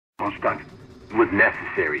stunt was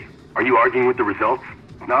necessary. Are you arguing with the results?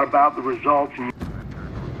 It's not about the results.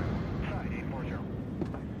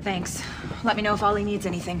 Thanks. Let me know if Ollie needs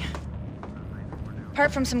anything.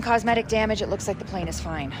 Apart from some cosmetic damage, it looks like the plane is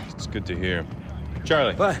fine. It's good to hear.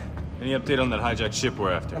 Charlie. What? Any update on that hijacked ship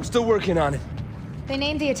we're after? I'm still working on it. They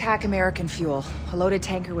named the attack American fuel. A loaded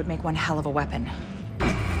tanker would make one hell of a weapon.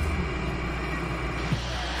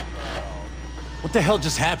 What the hell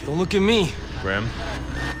just happened? Don't look at me. Graham?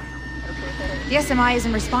 The SMI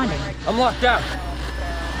isn't responding. I'm locked out.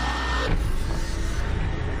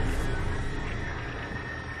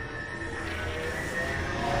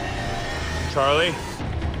 Charlie?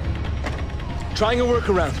 Trying a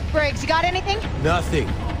workaround. Briggs, you got anything? Nothing.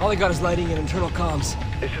 All I got is lighting and internal comms.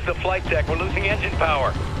 This is the flight deck. We're losing engine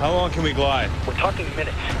power. How long can we glide? We're talking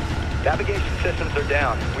minutes. Navigation systems are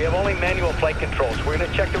down. We have only manual flight controls. We're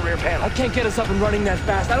gonna check the rear panel. I can't get us up and running that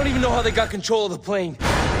fast. I don't even know how they got control of the plane.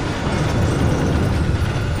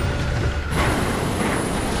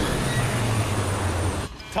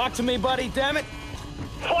 Talk to me, buddy, damn it.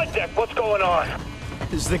 Flight deck, what's going on?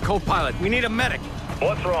 This is the co-pilot. We need a medic.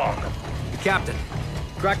 What's wrong? The captain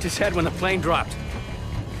cracked his head when the plane dropped.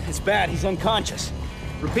 It's bad. He's unconscious.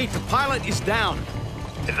 Repeat, the pilot is down.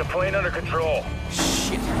 Is the plane under control?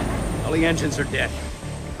 Shit. All the engines are dead.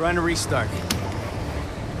 Trying to restart.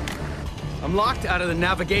 I'm locked out of the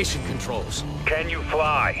navigation controls. Can you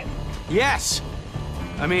fly? Yes!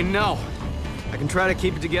 I mean, no. I can try to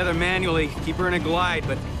keep it together manually, keep her in a glide,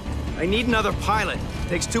 but I need another pilot. It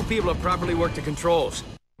takes two people to properly work the controls.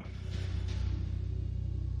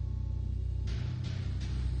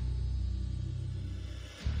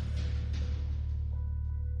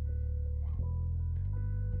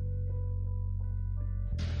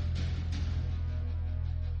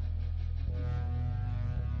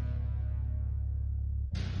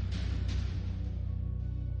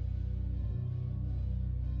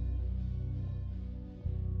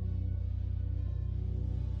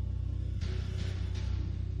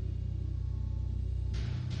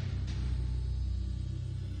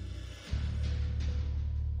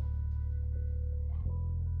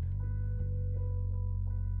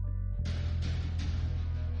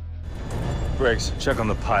 Briggs, check on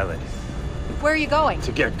the pilot. Where are you going?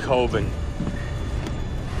 To get Coben.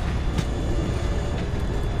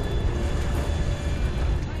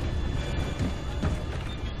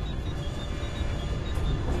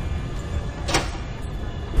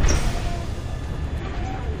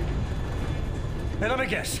 Hey, let me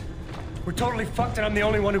guess. We're totally fucked and I'm the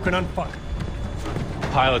only one who can unfuck.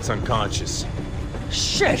 Pilot's unconscious.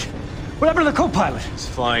 Shit! What happened to the co-pilot? He's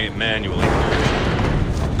flying it manually.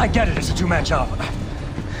 I get it, it's a two-man job.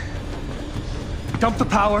 Dump the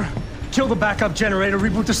power, kill the backup generator,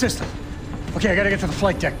 reboot the system. Okay, I gotta get to the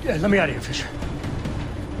flight deck. Let me out of here, Fisher.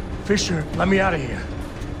 Fisher, let me out of here.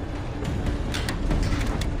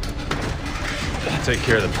 I'll take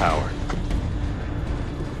care of the power.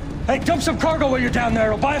 Hey, dump some cargo while you're down there.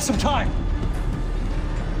 It'll buy us some time.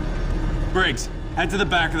 Briggs, head to the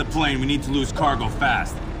back of the plane. We need to lose cargo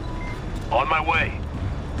fast. On my way.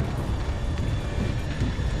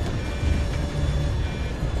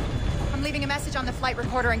 I'm leaving a message on the flight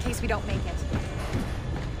recorder in case we don't make it.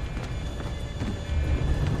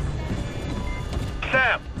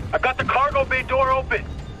 Sam, I've got the cargo bay door open.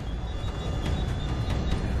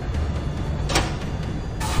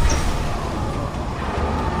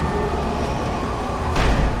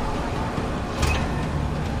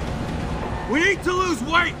 We need to lose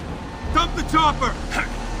weight! Dump the chopper!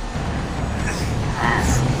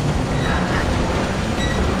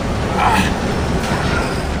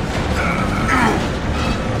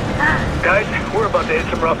 Guys, we're about to hit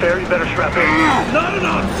some rough air. You better strap in. Not an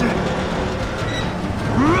option!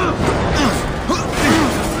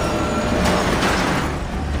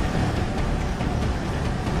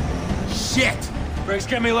 Shit! Briggs,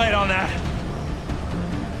 get me late on that.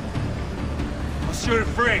 I'll shoot it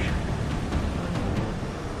free.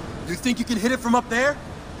 You think you can hit it from up there?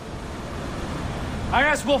 I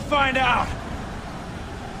guess we'll find out.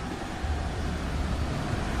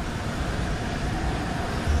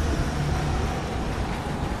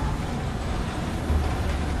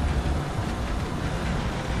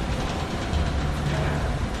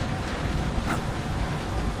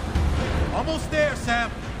 Almost there, Sam.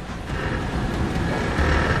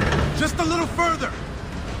 Just a little further.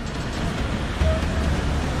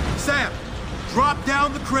 Sam, drop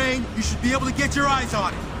down the crane. You should be able to get your eyes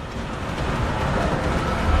on it.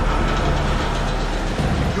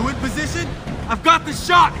 You in position? I've got the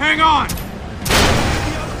shot! Hang on! The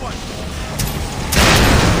other one.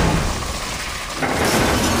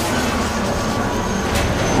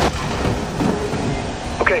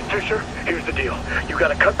 Okay, Fisher, here's the deal. You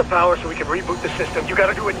gotta cut the power so we can reboot the system. You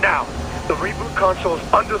gotta do it now. The reboot console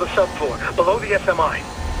is under the subfloor, below the SMI.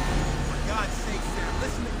 For God's sake, Sam,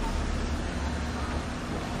 listen to...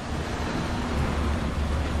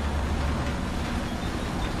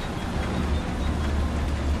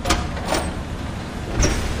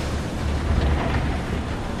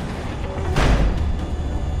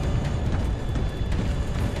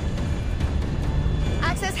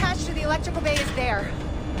 Access hatch to the electrical bay is there.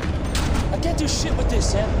 I can't do shit with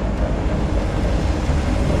this, Sam.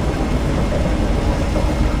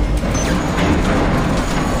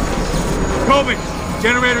 Kobe,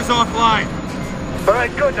 generator's offline. All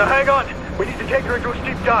right, good. Now hang on. We need to take her into a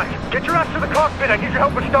steep dive. Get your ass to the cockpit. I need your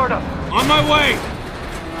help with startup. On my way.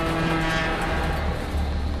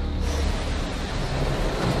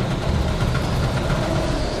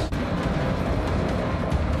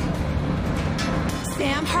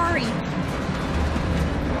 Sam, hurry.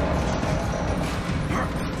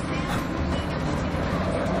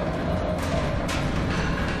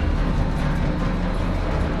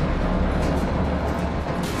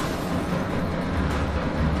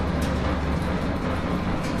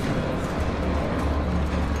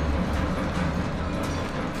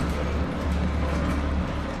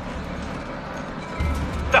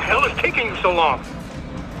 What the hell is taking you so long?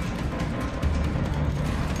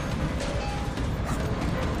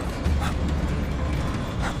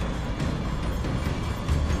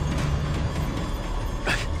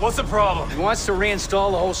 What's the problem? He wants to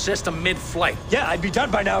reinstall the whole system mid-flight. Yeah, I'd be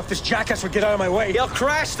done by now if this jackass would get out of my way. He'll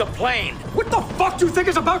crash the plane. What the fuck do you think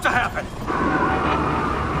is about to happen?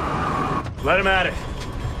 Let him at it.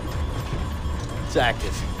 It's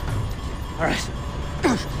active. All right.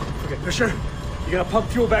 Okay, Fisher, you gotta pump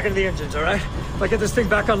fuel back into the engines, all right? If I get this thing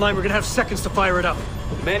back online, we're gonna have seconds to fire it up.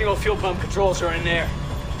 The manual fuel pump controls are in there.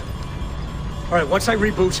 All right, once I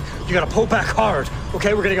reboot, you gotta pull back hard,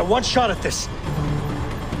 okay? We're gonna get one shot at this.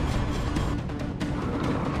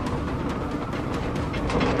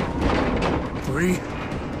 Three,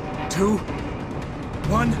 two,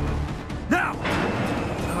 one, now!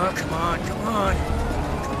 Come on, come on.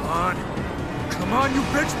 Come on. Come on, you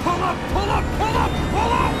bitch! Pull up, pull up, pull up,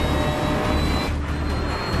 pull up!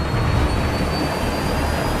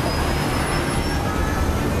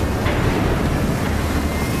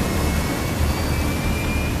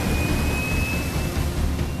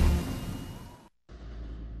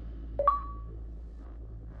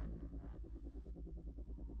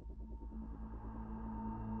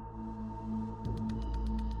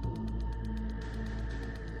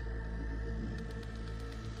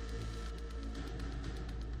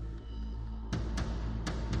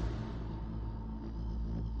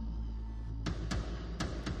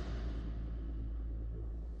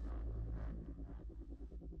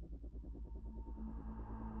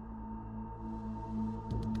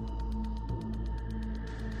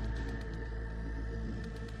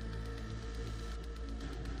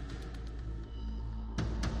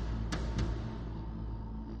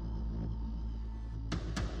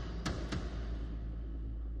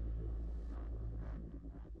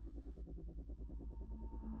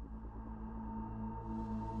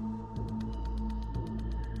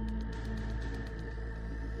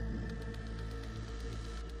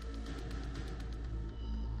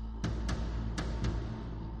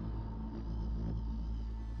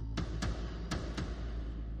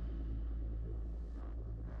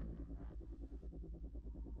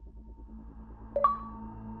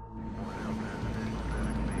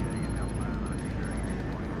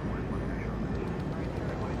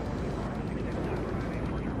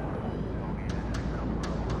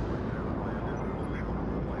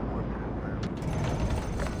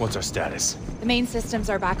 What's our status? The main systems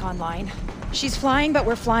are back online. She's flying, but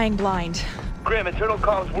we're flying blind. Grim, internal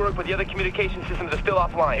comms work, but the other communication systems are still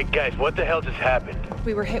offline. Hey guys, what the hell just happened?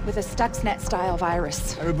 We were hit with a Stuxnet-style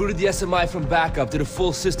virus. I rebooted the SMI from backup, did a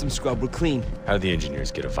full system scrub, we're clean. How did the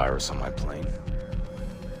engineers get a virus on my plane?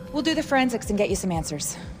 We'll do the forensics and get you some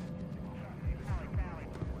answers.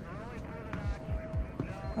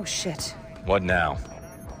 Oh shit. What now?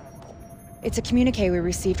 It's a communique we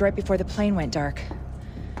received right before the plane went dark.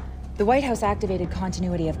 The White House activated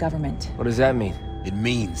continuity of government. What does that mean? It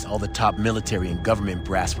means all the top military and government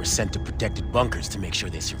brass were sent to protected bunkers to make sure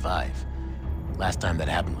they survive. Last time that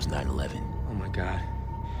happened was 9/11. Oh my god.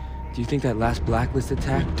 Do you think that last Blacklist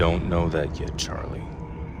attack? Don't know that yet, Charlie.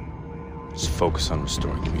 Just focus on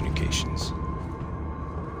restoring communications.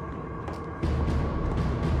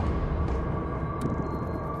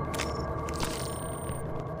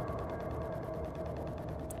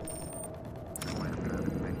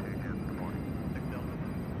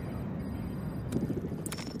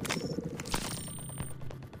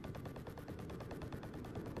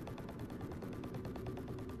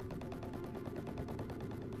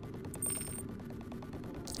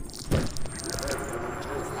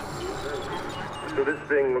 So this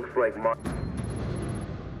thing looks like my...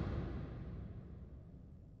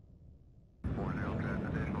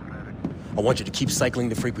 I want you to keep cycling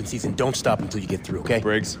the frequencies and don't stop until you get through, okay?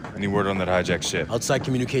 Briggs, any word on that hijacked ship? Outside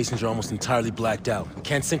communications are almost entirely blacked out.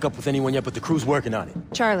 Can't sync up with anyone yet, but the crew's working on it.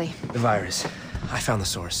 Charlie. The virus. I found the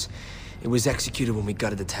source. It was executed when we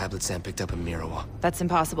gutted the tablets and picked up a Mirawa. That's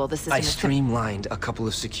impossible. The system I is... streamlined a couple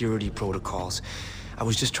of security protocols. I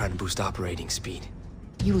was just trying to boost operating speed.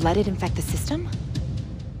 You let it infect the system?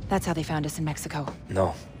 That's how they found us in Mexico.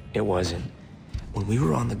 No, it wasn't. When we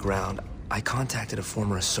were on the ground, I contacted a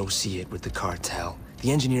former associate with the cartel.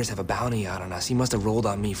 The engineers have a bounty out on us. He must have rolled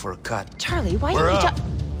on me for a cut. Charlie, why didn't you just...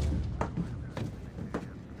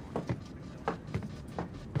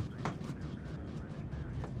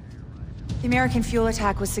 The American fuel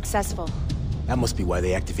attack was successful. That must be why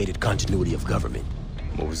they activated continuity of government.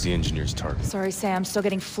 What was the engineer's target? Sorry, Sam. Still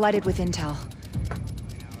getting flooded with intel.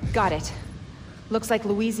 Got it. Looks like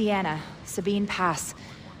Louisiana, Sabine Pass.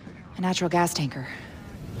 A natural gas tanker.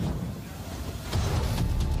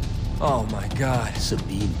 Oh my God.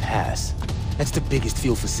 Sabine Pass. That's the biggest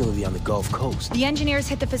fuel facility on the Gulf Coast. The engineers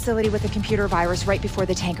hit the facility with a computer virus right before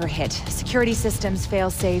the tanker hit. Security systems,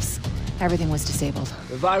 fail-safes, everything was disabled.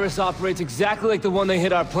 The virus operates exactly like the one they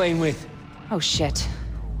hit our plane with. Oh shit.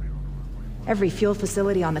 Every fuel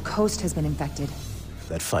facility on the coast has been infected. If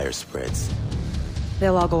that fire spreads,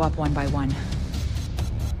 They'll all go up one by one.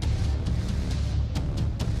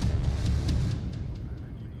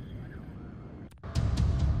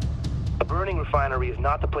 A burning refinery is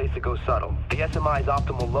not the place to go subtle. The SMI's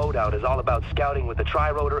optimal loadout is all about scouting with the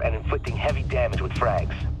tri-rotor and inflicting heavy damage with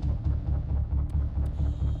frags.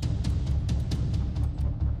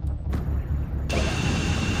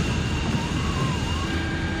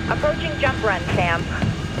 Approaching jump run, Sam.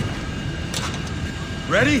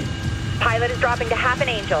 Ready? Pilot is dropping to half an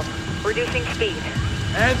angel. Reducing speed.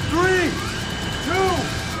 And 3, 2,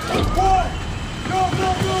 1, go,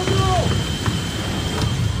 go, go, go!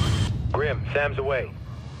 Grim, Sam's away.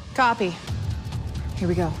 Copy. Here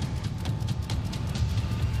we go.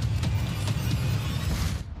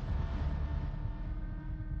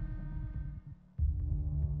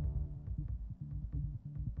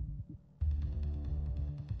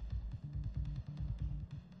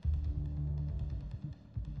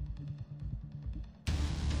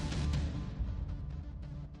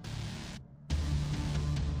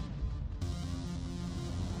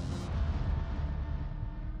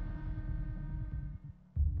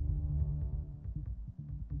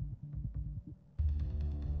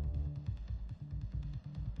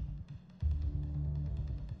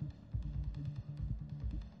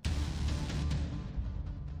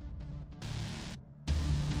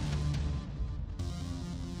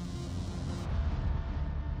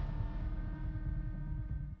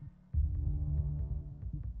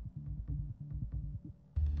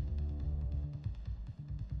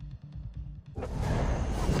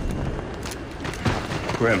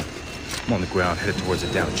 Grim, I'm on the ground, headed towards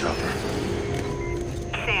a down chopper.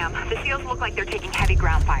 Sam, the SEALs look like they're taking heavy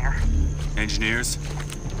ground fire. Engineers?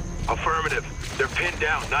 Affirmative. They're pinned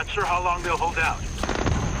down. Not sure how long they'll hold out.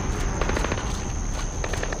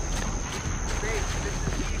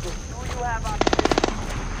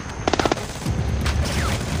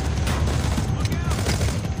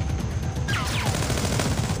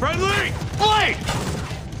 Friendly! Blade!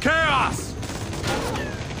 Chaos!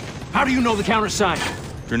 How do you know the countersign?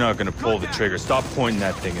 If you're not gonna pull the trigger, stop pointing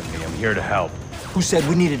that thing at me. I'm here to help. Who said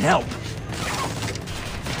we needed help?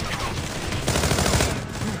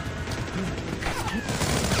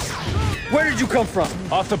 Where did you come from?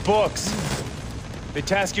 Off the books. They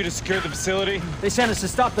tasked you to secure the facility? They sent us to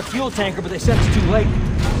stop the fuel tanker, but they sent us too late.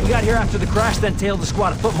 We got here after the crash, then tailed a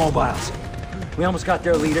squad of foot mobiles. We almost got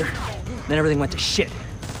their leader, then everything went to shit.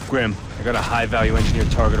 Grim, I got a high-value engineer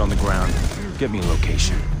target on the ground. Get me a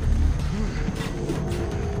location.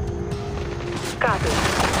 Copy.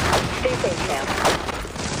 Stay safe, Sam.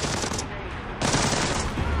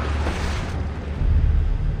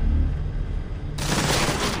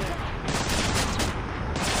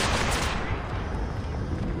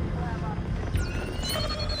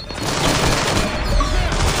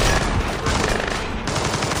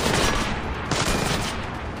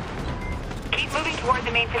 Keep moving toward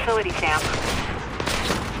the main facility, Sam.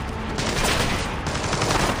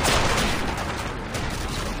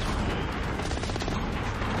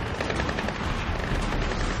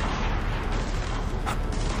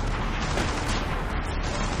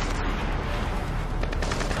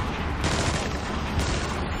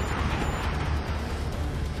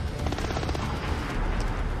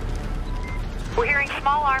 We're hearing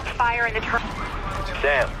small arms fire in the turret.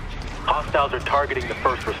 Sam, Hostiles are targeting the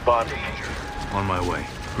first responders. On my way.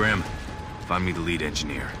 Grim, find me the lead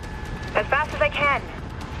engineer. As fast as I can.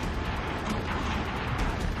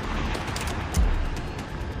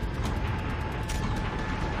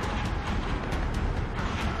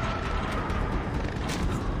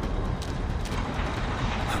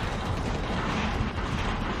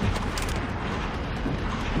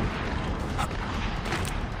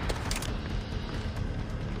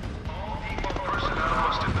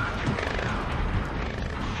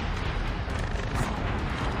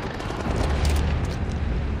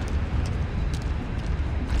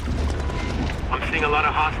 A lot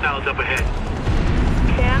of hostiles up ahead.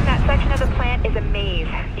 Sam, that section of the plant is a maze.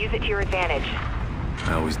 Use it to your advantage.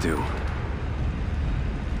 I always do.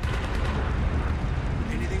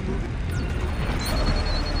 Anything moving?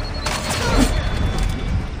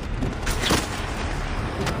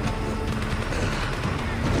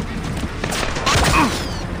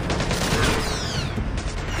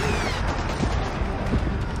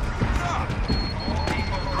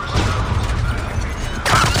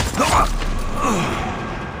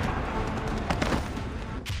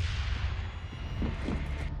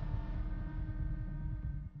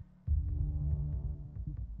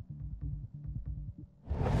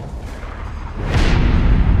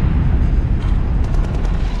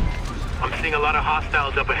 A lot of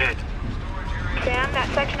hostiles up ahead. Sam, that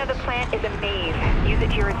section of the plant is a maze. Use it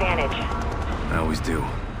to your advantage. I always do.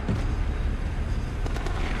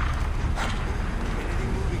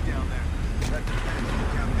 Anything moving down there? That depends.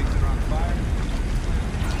 Count things that are on fire.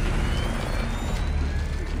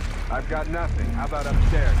 I've got nothing. How about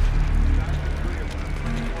upstairs?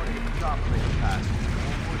 Morning at the top of the pass.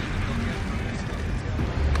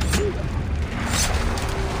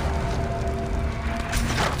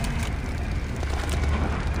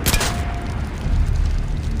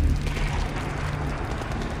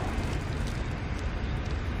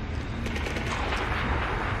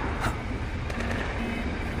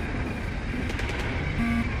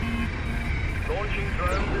 Launching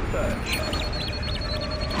drones in search.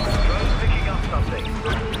 Drones picking up something.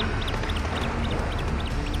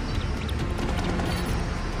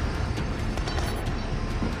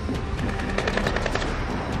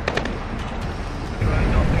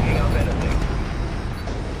 Drone not picking up anything.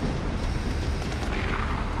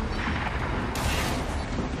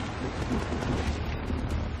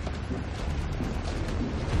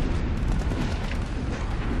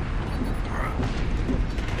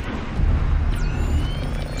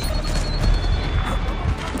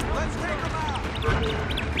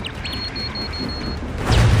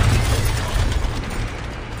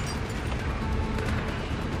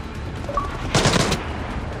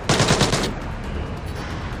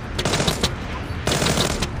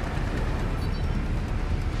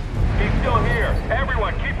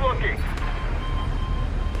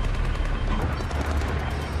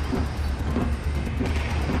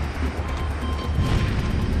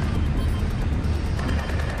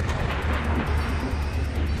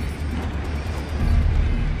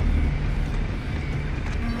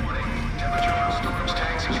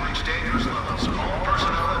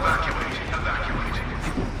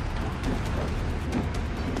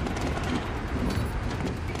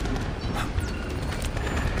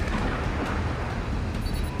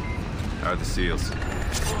 How are the SEALs?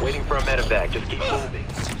 Waiting for a medevac. Just keep moving.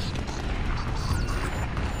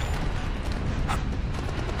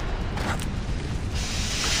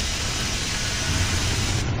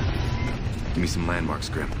 Give me some landmarks,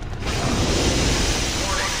 Grim. Up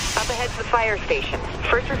ahead's the fire station.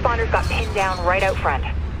 First responders got pinned down right out front.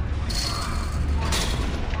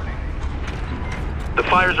 The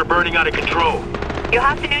fires are burning out of control. You'll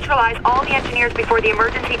have to neutralize all the engineers before the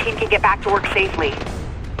emergency team can get back to work safely.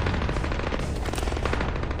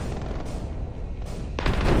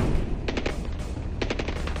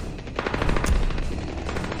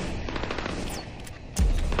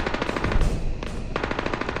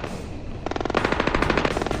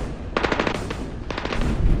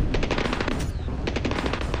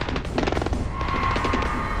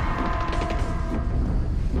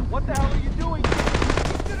 What the hell are you doing?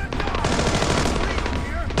 He's gonna die!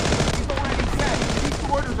 He's already dead. These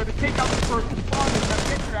orders are to take out the first responders.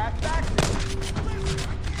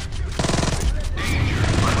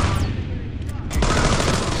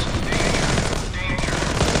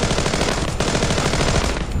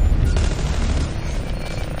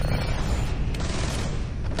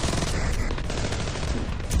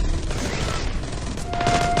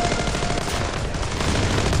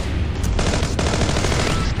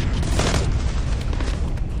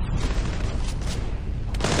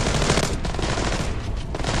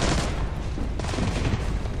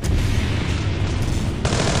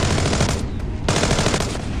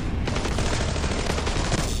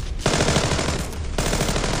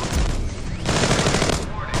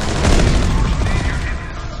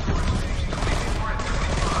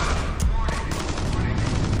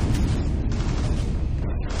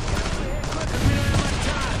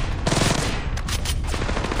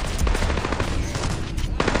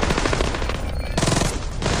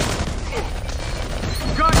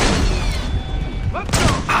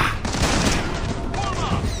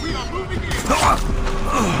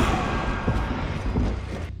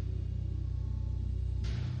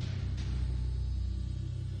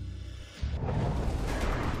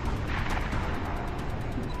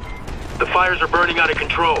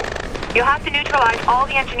 control. You'll have to neutralize all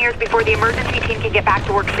the engineers before the emergency team can get back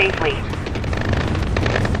to work safely.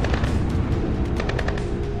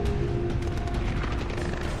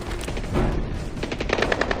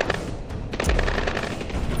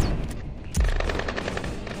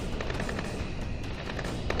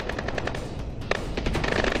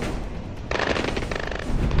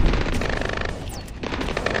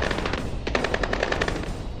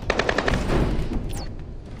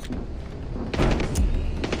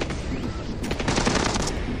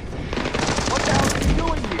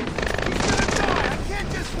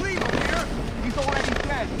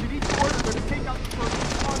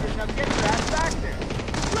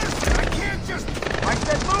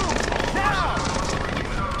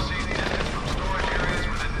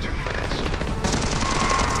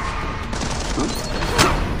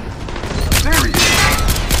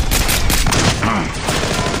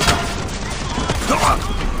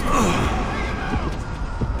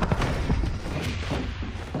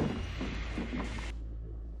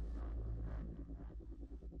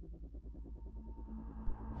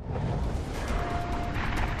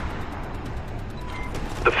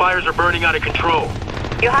 The fires are burning out of control.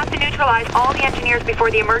 You'll have to neutralize all the engineers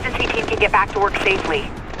before the emergency team can get back to work safely.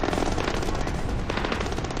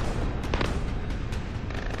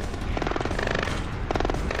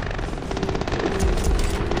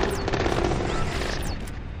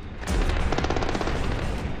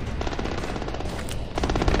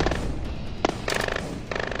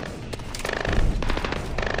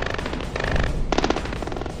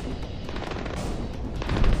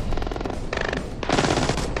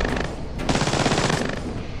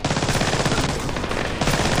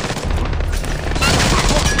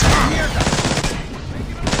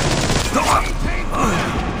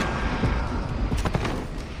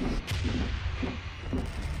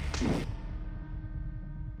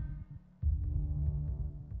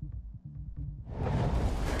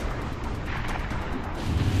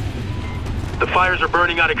 The fires are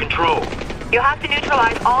burning out of control. You'll have to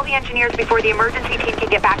neutralize all the engineers before the emergency team can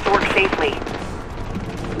get back to work safely.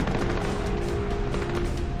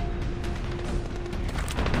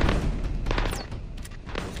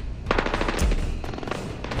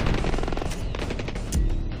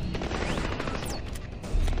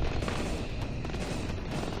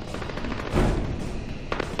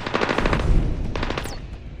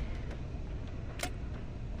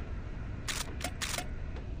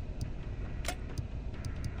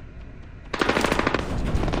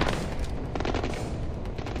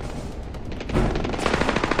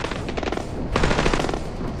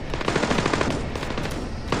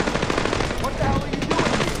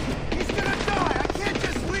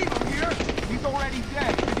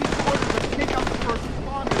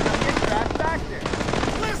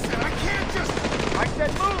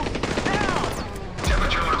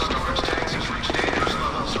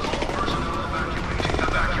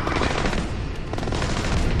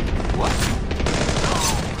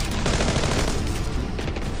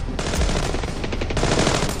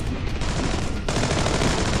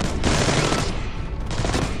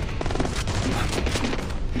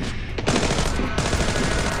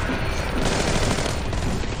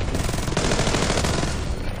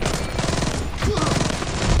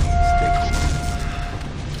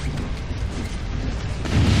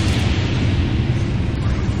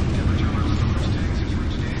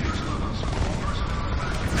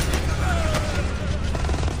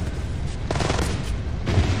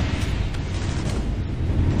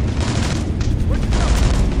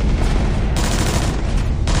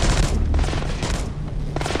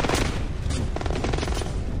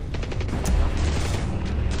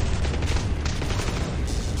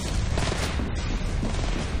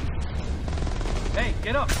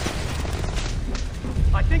 Get up!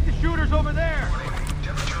 I think the shooter's over there!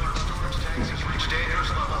 Temperature on storage tanks has reached dangerous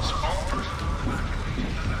levels. All personnel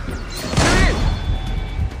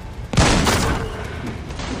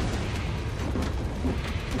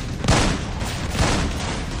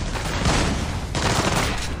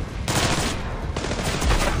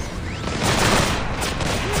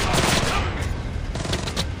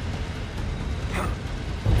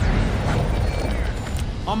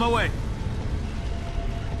on my way.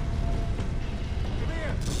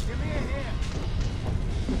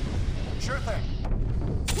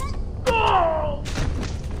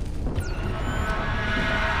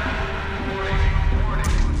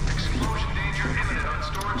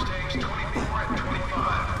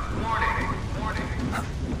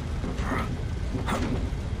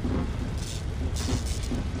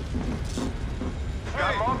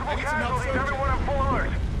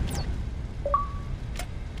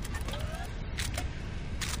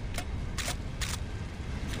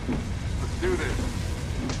 do this.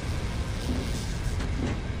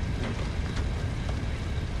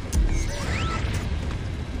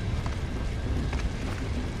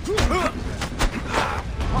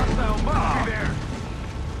 Hostile must be there.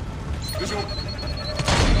 Visual.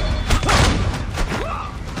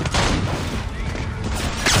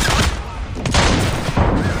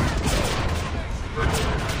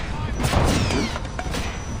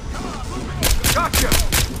 Gotcha!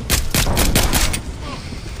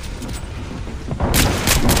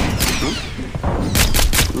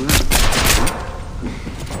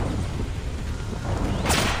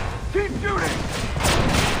 Keep shooting!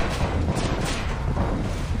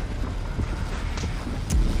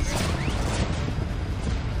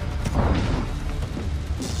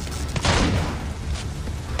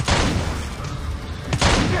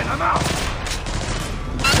 Shit, I'm out!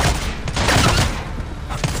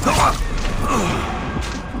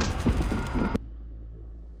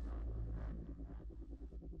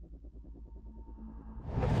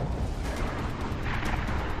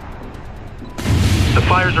 The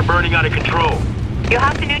fires are burning out of control. You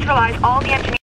have to neutralize all the engineers.